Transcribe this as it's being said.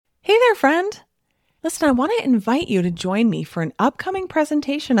Hey there, friend. Listen, I want to invite you to join me for an upcoming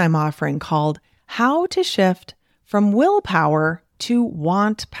presentation I'm offering called How to Shift from Willpower to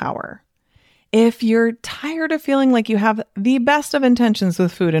Want Power. If you're tired of feeling like you have the best of intentions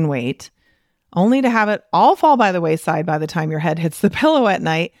with food and weight, only to have it all fall by the wayside by the time your head hits the pillow at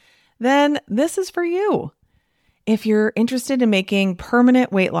night, then this is for you. If you're interested in making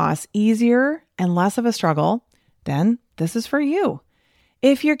permanent weight loss easier and less of a struggle, then this is for you.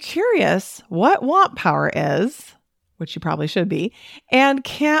 If you're curious what want power is, which you probably should be, and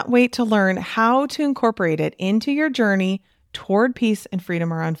can't wait to learn how to incorporate it into your journey toward peace and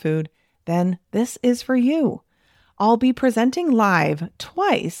freedom around food, then this is for you. I'll be presenting live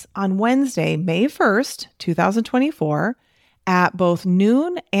twice on Wednesday, May 1st, 2024, at both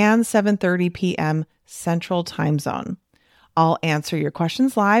noon and 7:30 p.m. Central Time Zone. I'll answer your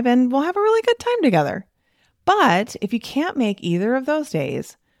questions live and we'll have a really good time together. But if you can't make either of those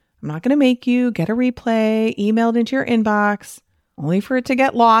days, I'm not going to make you get a replay emailed into your inbox, only for it to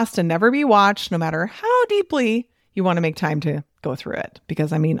get lost and never be watched, no matter how deeply you want to make time to go through it.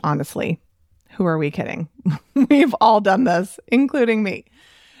 Because, honestly, who are we kidding? We've all done this, including me.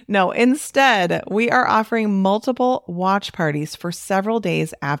 No, instead, we are offering multiple watch parties for several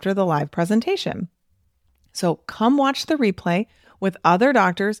days after the live presentation. So come watch the replay with other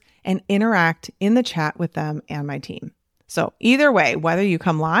doctors and interact in the chat with them and my team. So either way, whether you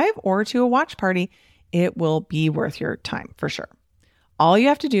come live or to a watch party, it will be worth your time for sure. All you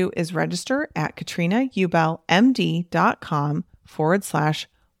have to do is register at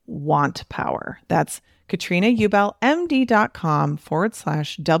katrinaubelmd.com/wantpower. That's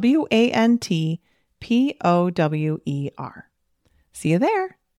katrinaubelmd.com/WANTPOWER. See you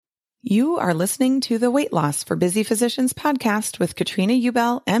there. You are listening to the Weight Loss for Busy Physicians podcast with Katrina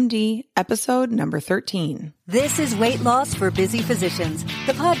Ubel, MD, episode number 13. This is Weight Loss for Busy Physicians,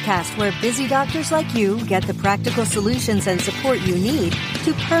 the podcast where busy doctors like you get the practical solutions and support you need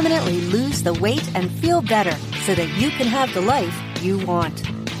to permanently lose the weight and feel better so that you can have the life you want.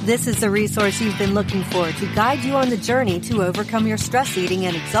 This is the resource you've been looking for to guide you on the journey to overcome your stress eating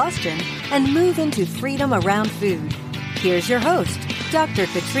and exhaustion and move into freedom around food. Here's your host, Dr.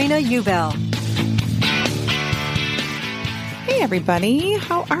 Katrina Ubel. Hey, everybody.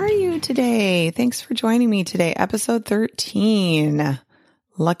 How are you today? Thanks for joining me today. Episode 13.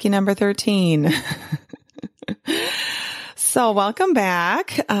 Lucky number 13. So welcome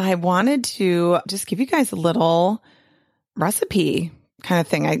back. I wanted to just give you guys a little recipe kind of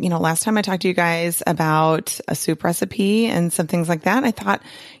thing. Last time I talked to you guys about a soup recipe and some things like that, I thought,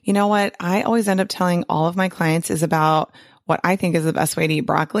 you know what? I always end up telling all of my clients is about what I think is the best way to eat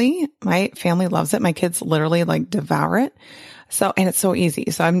broccoli. My family loves it. My kids literally devour it. And it's so easy.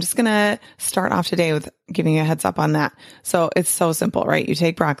 So I'm just going to start off today with giving you a heads up on that. So it's so simple, right? You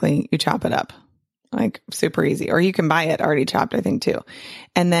take broccoli, you chop it up. Super easy. Or you can buy it already chopped, I think, too.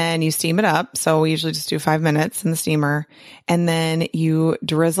 And then you steam it up. So we usually just do 5 minutes in the steamer. And then you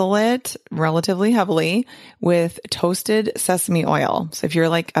drizzle it relatively heavily with toasted sesame oil. So if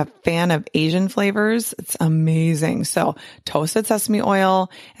you're a fan of Asian flavors, it's amazing. So toasted sesame oil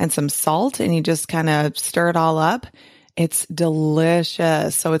and some salt, and you just kind of stir it all up. It's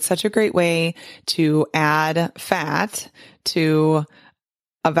delicious. So it's such a great way to add fat to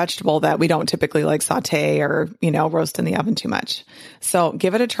a vegetable that we don't typically saute or, roast in the oven too much. So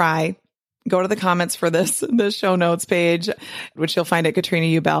give it a try. Go to the comments for this show notes page, which you'll find at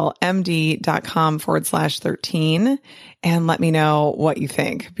katrinaubelmd.com/13, and let me know what you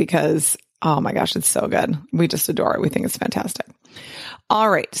think because, oh my gosh, it's so good. We just adore it. We think it's fantastic. All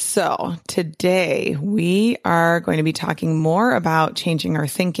right. So today we are going to be talking more about changing our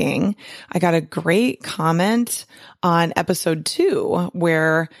thinking. I got a great comment on episode 2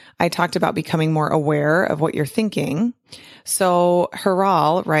 where I talked about becoming more aware of what you're thinking. So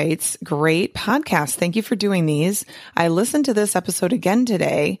Haral writes, great podcast. Thank you for doing these. I listened to this episode again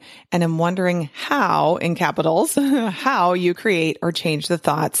today and am wondering how, in capitals, how you create or change the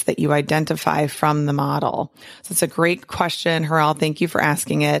thoughts that you identify from the model. So it's a great question, Haral. Thank you for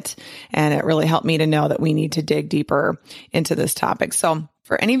asking it. And it really helped me to know that we need to dig deeper into this topic. So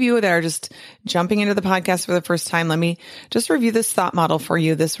for any of you that are just jumping into the podcast for the first time, let me just review this thought model for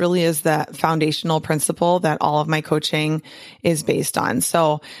you. This really is the foundational principle that all of my coaching is based on.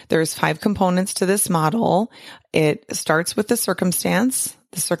 So there's 5 components to this model. It starts with the circumstance.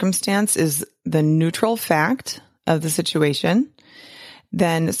 The circumstance is the neutral fact of the situation.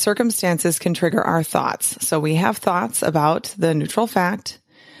 Then circumstances can trigger our thoughts. So we have thoughts about the neutral fact.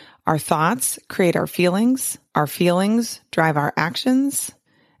 Our thoughts create our feelings drive our actions,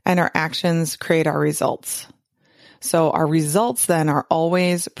 and our actions create our results. So our results then are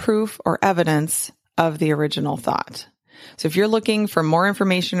always proof or evidence of the original thought. So if you're looking for more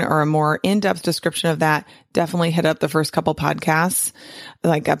information or a more in-depth description of that, definitely hit up the first couple podcasts,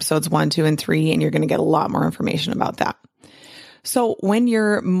 like episodes 1, 2, and 3, and you're going to get a lot more information about that. So when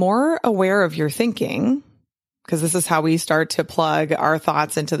you're more aware of your thinking, because this is how we start to plug our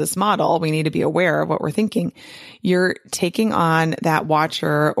thoughts into this model, we need to be aware of what we're thinking. You're taking on that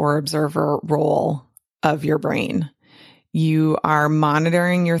watcher or observer role of your brain. You are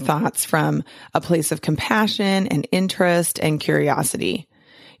monitoring your thoughts from a place of compassion and interest and curiosity.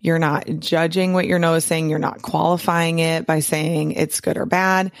 You're not judging what you're noticing. You're not qualifying it by saying it's good or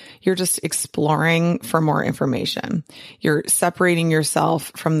bad. You're just exploring for more information. You're separating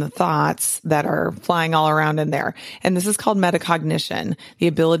yourself from the thoughts that are flying all around in there. And this is called metacognition, the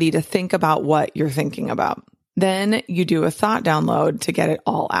ability to think about what you're thinking about. Then you do a thought download to get it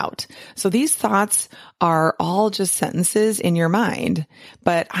all out. So these thoughts are all just sentences in your mind,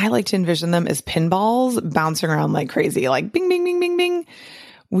 but I like to envision them as pinballs bouncing around like crazy, like bing, bing, bing, bing, bing.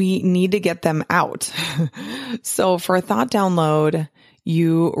 We need to get them out. So for a thought download,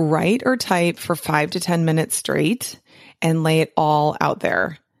 you write or type for 5 to 10 minutes straight and lay it all out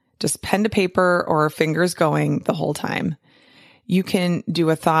there. Just pen to paper or fingers going the whole time. You can do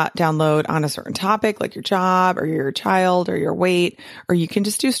a thought download on a certain topic, like your job or your child or your weight, or you can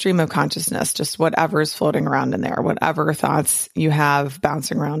just do stream of consciousness, just whatever is floating around in there, whatever thoughts you have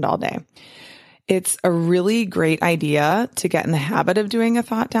bouncing around all day. It's a really great idea to get in the habit of doing a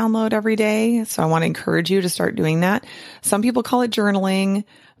thought download every day. So I want to encourage you to start doing that. Some people call it journaling,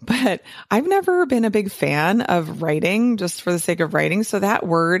 but I've never been a big fan of writing just for the sake of writing. So that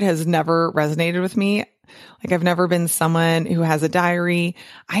word has never resonated with me. Like I've never been someone who has a diary.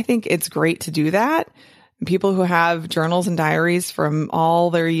 I think it's great to do that. People who have journals and diaries from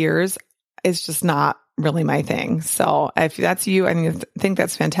all their years, it's just not really my thing. So if that's you, I think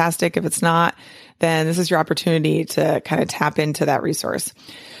that's fantastic. If it's not, then this is your opportunity to kind of tap into that resource.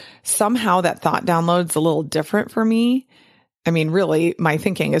 Somehow that thought download's a little different for me. I mean, really, my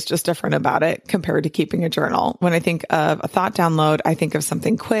thinking is just different about it compared to keeping a journal. When I think of a thought download, I think of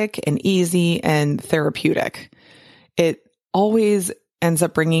something quick and easy and therapeutic. It always ends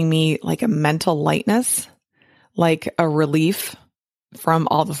up bringing me like a mental lightness, like a relief from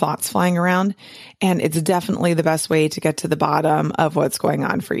all the thoughts flying around. And it's definitely the best way to get to the bottom of what's going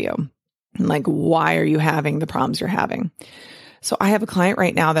on for you. And like, why are you having the problems you're having? So I have a client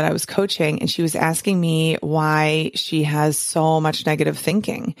right now that I was coaching, and she was asking me why she has so much negative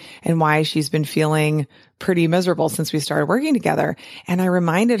thinking and why she's been feeling pretty miserable since we started working together. And I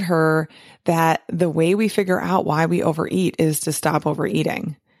reminded her that the way we figure out why we overeat is to stop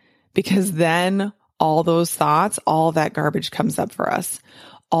overeating, because then all those thoughts, all that garbage comes up for us.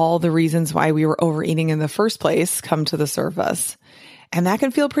 All the reasons why we were overeating in the first place come to the surface. And that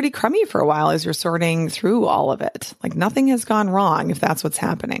can feel pretty crummy for a while as you're sorting through all of it. Like nothing has gone wrong if that's what's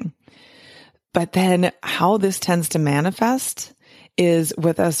happening. But then how this tends to manifest is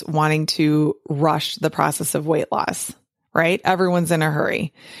with us wanting to rush the process of weight loss, right? Everyone's in a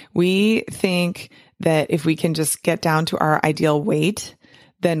hurry. We think that if we can just get down to our ideal weight,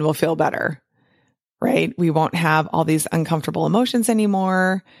 then we'll feel better, right? We won't have all these uncomfortable emotions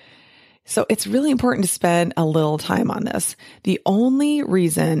anymore. So it's really important to spend a little time on this. The only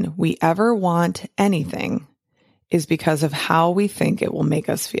reason we ever want anything is because of how we think it will make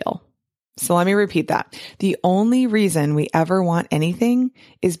us feel. So let me repeat that. The only reason we ever want anything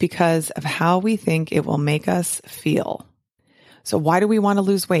is because of how we think it will make us feel. So why do we want to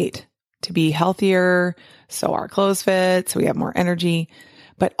lose weight? To be healthier, so our clothes fit, so we have more energy.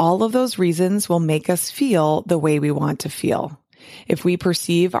 But all of those reasons will make us feel the way we want to feel. If we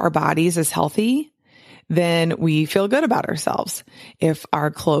perceive our bodies as healthy, then we feel good about ourselves. If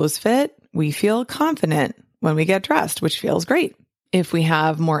our clothes fit, we feel confident when we get dressed, which feels great. If we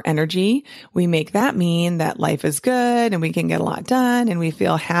have more energy, we make that mean that life is good and we can get a lot done and we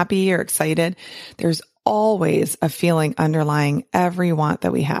feel happy or excited. There's always a feeling underlying every want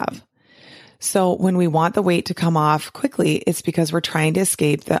that we have. So when we want the weight to come off quickly, it's because we're trying to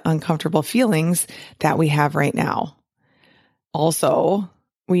escape the uncomfortable feelings that we have right now. Also,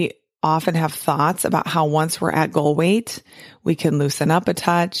 we often have thoughts about how once we're at goal weight, we can loosen up a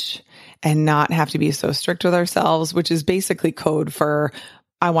touch and not have to be so strict with ourselves, which is basically code for,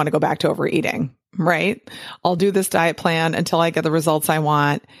 I want to go back to overeating, right? I'll do this diet plan until I get the results I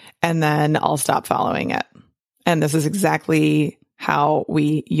want, and then I'll stop following it. And this is exactly how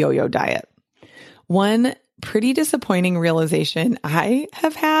we yo-yo diet. One pretty disappointing realization I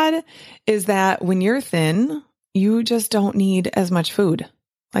have had is that when you're thin, you just don't need as much food,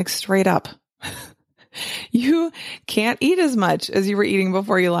 like straight up. you can't eat as much as you were eating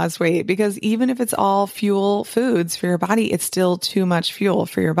before you lost weight, because even if it's all fuel foods for your body, it's still too much fuel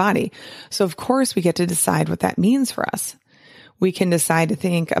for your body. So of course we get to decide what that means for us. We can decide to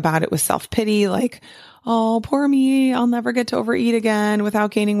think about it with self-pity, like, oh, poor me, I'll never get to overeat again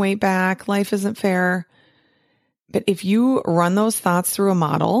without gaining weight back. Life isn't fair. But if you run those thoughts through a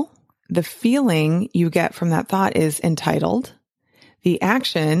model, the feeling you get from that thought is entitled. The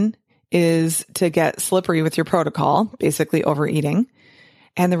action is to get slippery with your protocol, basically overeating.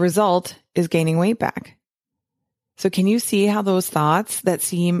 And the result is gaining weight back. So can you see how those thoughts that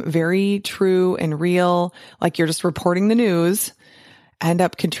seem very true and real, like you're just reporting the news, end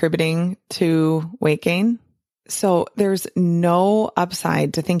up contributing to weight gain? So there's no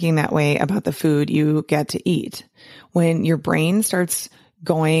upside to thinking that way about the food you get to eat. When your brain starts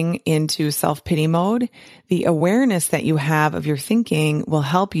going into self-pity mode, the awareness that you have of your thinking will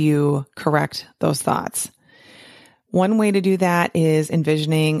help you correct those thoughts. One way to do that is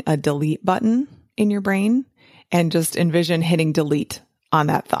envisioning a delete button in your brain, and just envision hitting delete on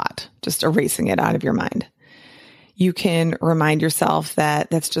that thought, just erasing it out of your mind. You can remind yourself that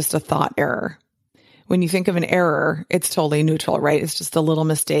that's just a thought error. When you think of an error, it's totally neutral, right? It's just a little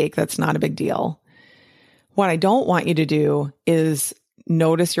mistake. That's not a big deal. What I don't want you to do is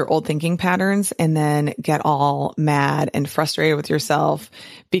notice your old thinking patterns and then get all mad and frustrated with yourself,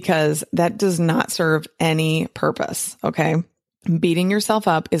 because that does not serve any purpose, okay? Beating yourself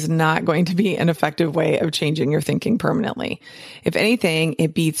up is not going to be an effective way of changing your thinking permanently. If anything,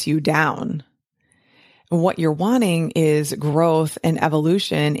 it beats you down. What you're wanting is growth and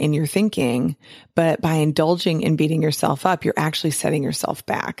evolution in your thinking, but by indulging in beating yourself up, you're actually setting yourself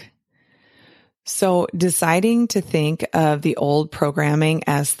back. So deciding to think of the old programming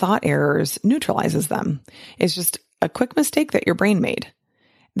as thought errors neutralizes them. It's just a quick mistake that your brain made.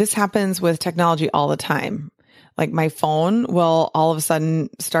 This happens with technology all the time. Like my phone will all of a sudden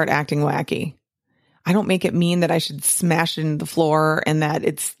start acting wacky. I don't make it mean that I should smash it into the floor and that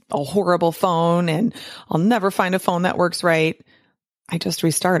it's a horrible phone and I'll never find a phone that works right. I just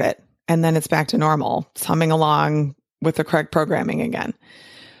restart it and then it's back to normal. It's humming along with the correct programming again.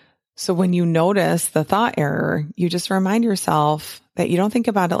 So when you notice the thought error, you just remind yourself that you don't think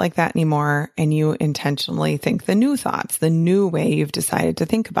about it like that anymore, and you intentionally think the new thoughts, the new way you've decided to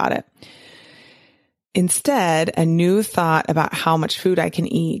think about it. Instead, a new thought about how much food I can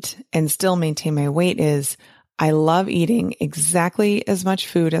eat and still maintain my weight is, I love eating exactly as much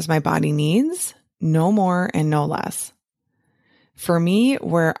food as my body needs, no more and no less. For me,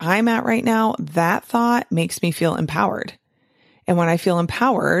 where I'm at right now, that thought makes me feel empowered. And when I feel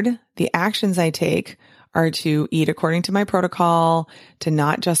empowered, the actions I take are to eat according to my protocol, to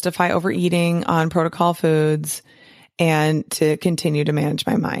not justify overeating on protocol foods, and to continue to manage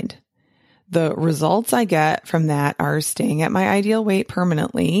my mind. The results I get from that are staying at my ideal weight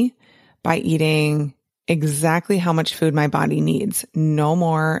permanently by eating exactly how much food my body needs, no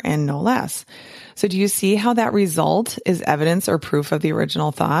more and no less. So do you see how that result is evidence or proof of the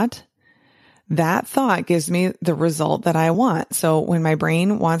original thought? That thought gives me the result that I want. So when my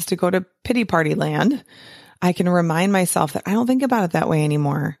brain wants to go to pity party land, I can remind myself that I don't think about it that way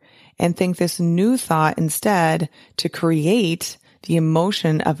anymore, and think this new thought instead to create the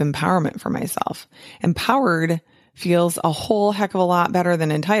emotion of empowerment for myself. Empowered feels a whole heck of a lot better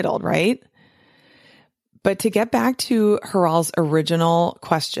than entitled, right? But to get back to Haral's original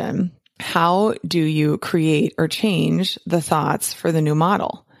question, how do you create or change the thoughts for the new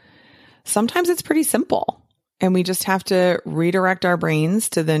model? Sometimes it's pretty simple, and we just have to redirect our brains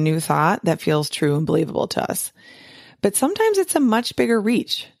to the new thought that feels true and believable to us. But sometimes it's a much bigger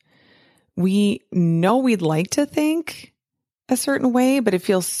reach. We know we'd like to think a certain way, but it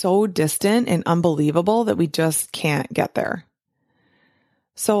feels so distant and unbelievable that we just can't get there.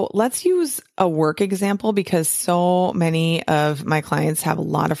 So let's use a work example, because so many of my clients have a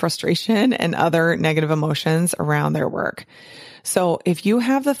lot of frustration and other negative emotions around their work. So if you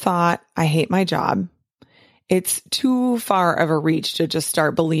have the thought, I hate my job, it's too far of a reach to just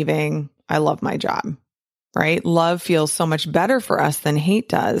start believing I love my job, right? Love feels so much better for us than hate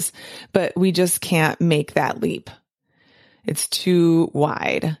does, but we just can't make that leap. It's too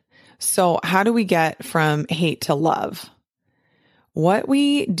wide. So how do we get from hate to love? What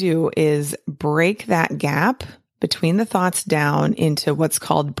we do is break that gap between the thoughts down into what's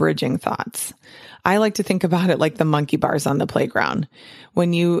called bridging thoughts. I like to think about it like the monkey bars on the playground.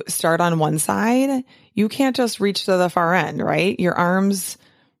 When you start on one side, you can't just reach to the far end, right? Your arms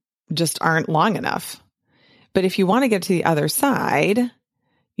just aren't long enough. But if you want to get to the other side,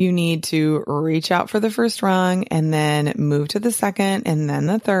 You need to reach out for the first rung and then move to the second and then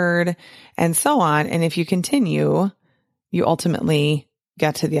the third and so on. And if you continue, you ultimately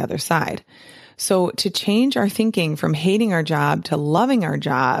get to the other side. So to change our thinking from hating our job to loving our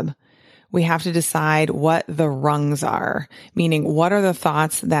job, we have to decide what the rungs are, meaning what are the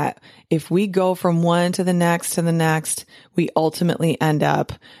thoughts that if we go from one to the next, we ultimately end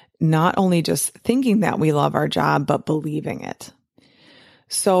up not only just thinking that we love our job, but believing it.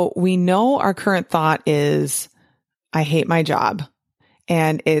 So we know our current thought is, I hate my job,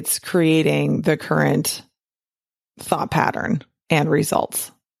 and it's creating the current thought pattern and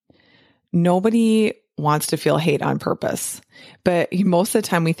results. Nobody wants to feel hate on purpose, but most of the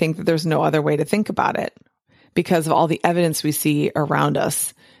time we think that there's no other way to think about it because of all the evidence we see around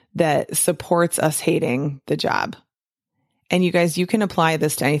us that supports us hating the job. And you guys, you can apply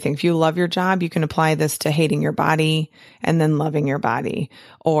this to anything. If you love your job, you can apply this to hating your body and then loving your body,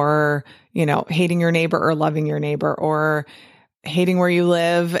 or, hating your neighbor or loving your neighbor, or hating where you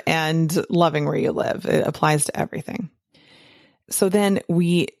live and loving where you live. It applies to everything. So then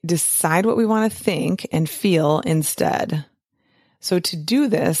we decide what we want to think and feel instead. So to do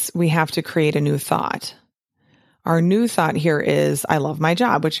this, we have to create a new thought. Our new thought here is, I love my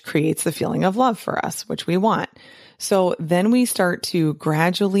job, which creates the feeling of love for us, which we want. So then we start to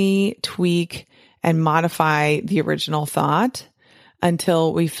gradually tweak and modify the original thought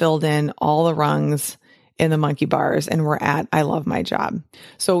until we filled in all the rungs in the monkey bars and we're at, I love my job.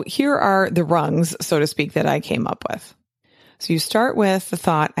 So here are the rungs, so to speak, that I came up with. So you start with the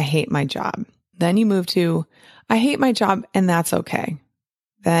thought, I hate my job. Then you move to, I hate my job and that's okay.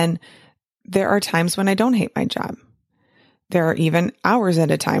 Then there are times when I don't hate my job. There are even hours at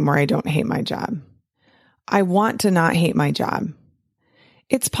a time where I don't hate my job. I want to not hate my job.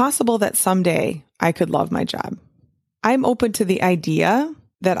 It's possible that someday I could love my job. I'm open to the idea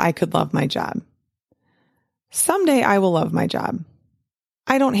that I could love my job. Someday I will love my job.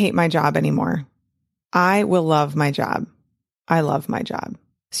 I don't hate my job anymore. I will love my job. I love my job.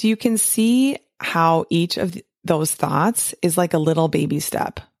 So you can see how each of those thoughts is like a little baby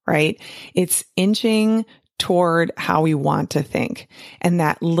step, right? It's inching toward how we want to think. And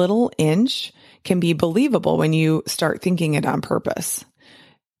that little inch can be believable when you start thinking it on purpose.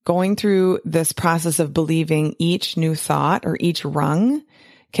 Going through this process of believing each new thought or each rung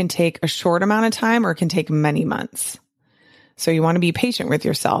can take a short amount of time or can take many months. So you want to be patient with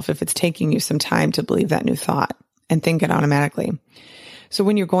yourself if it's taking you some time to believe that new thought and think it automatically. So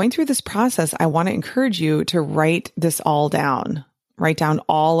when you're going through this process, I want to encourage you to write this all down. Write down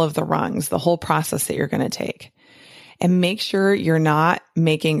all of the rungs, the whole process that you're going to take. And make sure you're not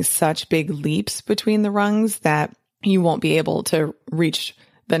making such big leaps between the rungs that you won't be able to reach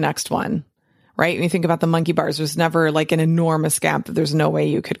the next one, right? When you think about the monkey bars, there's never like an enormous gap that there's no way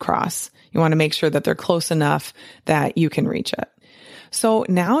you could cross. You want to make sure that they're close enough that you can reach it. So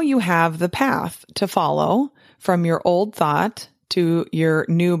now you have the path to follow from your old thought to your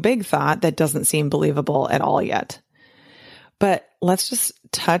new big thought that doesn't seem believable at all yet. But let's just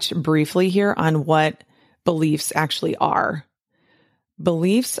touch briefly here on what beliefs actually are.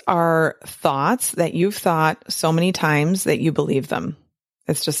 Beliefs are thoughts that you've thought so many times that you believe them.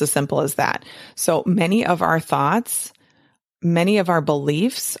 It's just as simple as that. So many of our thoughts, many of our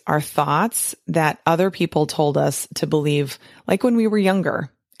beliefs are thoughts that other people told us to believe, like when we were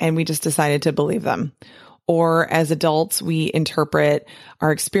younger and we just decided to believe them. Or as adults, we interpret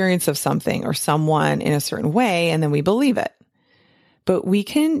our experience of something or someone in a certain way and then we believe it. But we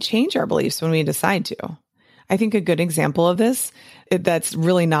can change our beliefs when we decide to. I think a good example of this that's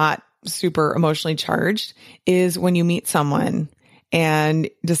really not super emotionally charged is when you meet someone and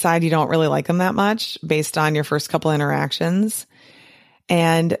decide you don't really like them that much based on your first couple interactions.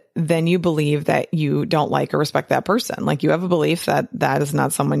 And then you believe that you don't like or respect that person. Like you have a belief that that is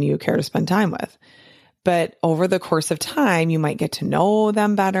not someone you care to spend time with. But over the course of time, you might get to know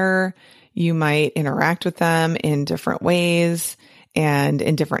them better. You might interact with them in different ways and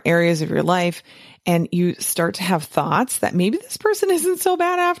in different areas of your life. And you start to have thoughts that maybe this person isn't so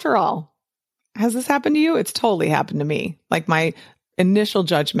bad after all. Has this happened to you? It's totally happened to me. Like my initial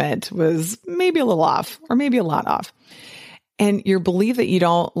judgment was maybe a little off or maybe a lot off. And your belief that you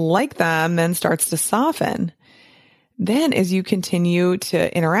don't like them then starts to soften. Then as you continue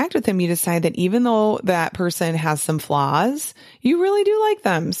to interact with them, you decide that even though that person has some flaws, you really do like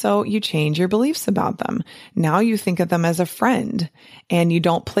them. So you change your beliefs about them. Now you think of them as a friend and you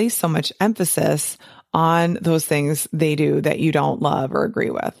don't place so much emphasis on those things they do that you don't love or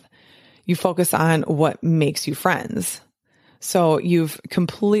agree with. You focus on what makes you friends. So you've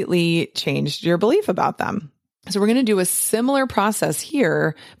completely changed your belief about them. So we're going to do a similar process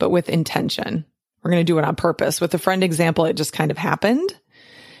here, but with intention. We're going to do it on purpose. With the friend example, it just kind of happened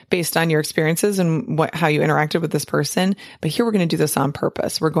based on your experiences and how you interacted with this person. But here we're going to do this on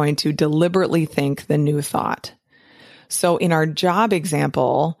purpose. We're going to deliberately think the new thought. So in our job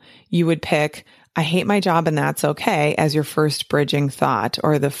example, you would pick, I hate my job and that's okay, as your first bridging thought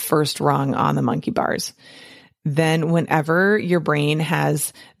or the first rung on the monkey bars. Then whenever your brain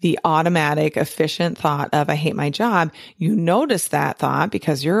has the automatic, efficient thought of, I hate my job, you notice that thought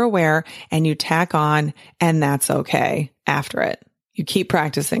because you're aware and you tack on, and that's okay after it. You keep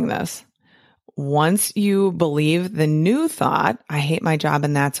practicing this. Once you believe the new thought, I hate my job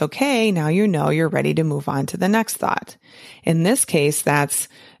and that's okay, now you know you're ready to move on to the next thought. In this case,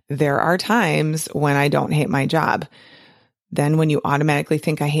 there are times when I don't hate my job. Then when you automatically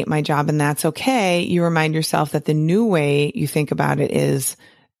think I hate my job and that's okay, you remind yourself that the new way you think about it is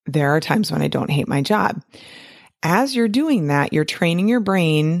there are times when I don't hate my job. As you're doing that, you're training your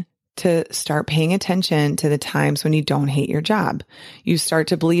brain to start paying attention to the times when you don't hate your job. You start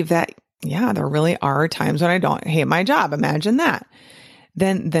to believe that, yeah, there really are times when I don't hate my job. Imagine that.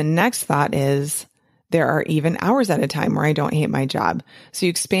 Then the next thought is, there are even hours at a time where I don't hate my job. So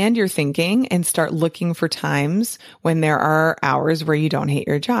you expand your thinking and start looking for times when there are hours where you don't hate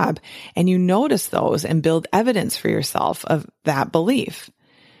your job. And you notice those and build evidence for yourself of that belief.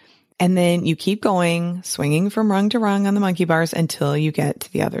 And then you keep going, swinging from rung to rung on the monkey bars until you get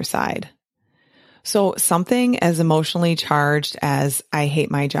to the other side. So something as emotionally charged as I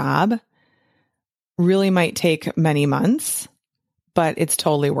hate my job really might take many months, but it's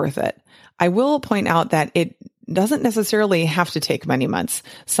totally worth it. I will point out that it doesn't necessarily have to take many months.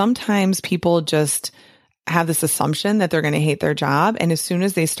 Sometimes people just have this assumption that they're going to hate their job. And as soon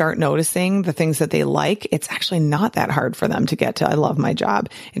as they start noticing the things that they like, it's actually not that hard for them to get to, I love my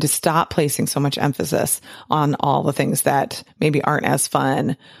job, and to stop placing so much emphasis on all the things that maybe aren't as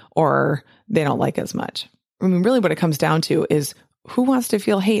fun or they don't like as much. I mean, really what it comes down to is, who wants to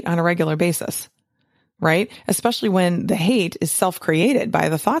feel hate on a regular basis? Right? Especially when the hate is self-created by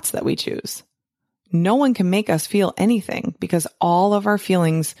the thoughts that we choose. No one can make us feel anything because all of our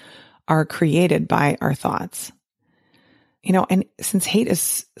feelings are created by our thoughts. And since hate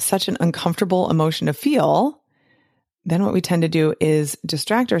is such an uncomfortable emotion to feel, then what we tend to do is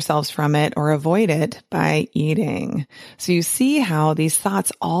distract ourselves from it or avoid it by eating. So you see how these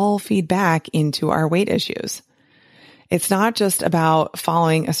thoughts all feed back into our weight issues. It's not just about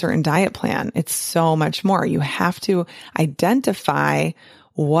following a certain diet plan. It's so much more. You have to identify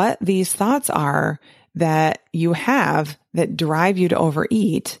what these thoughts are that you have that drive you to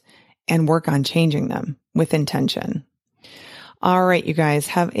overeat and work on changing them with intention. All right, you guys,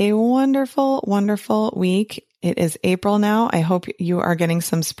 have a wonderful, wonderful week. It is April now. I hope you are getting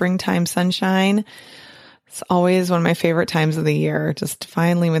some springtime sunshine. It's always one of my favorite times of the year, just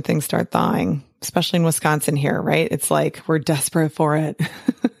finally when things start thawing, especially in Wisconsin here, right? It's like we're desperate for it.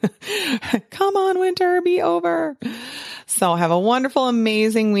 Come on, winter, be over. So have a wonderful,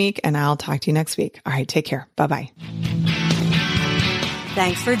 amazing week, and I'll talk to you next week. All right, take care. Bye-bye.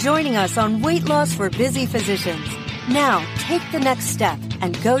 Thanks for joining us on Weight Loss for Busy Physicians. Now, take the next step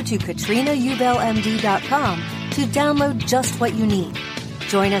and go to KatrinaUbellMD.com to download just what you need.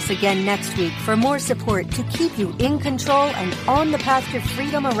 Join us again next week for more support to keep you in control and on the path to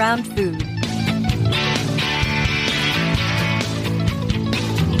freedom around food.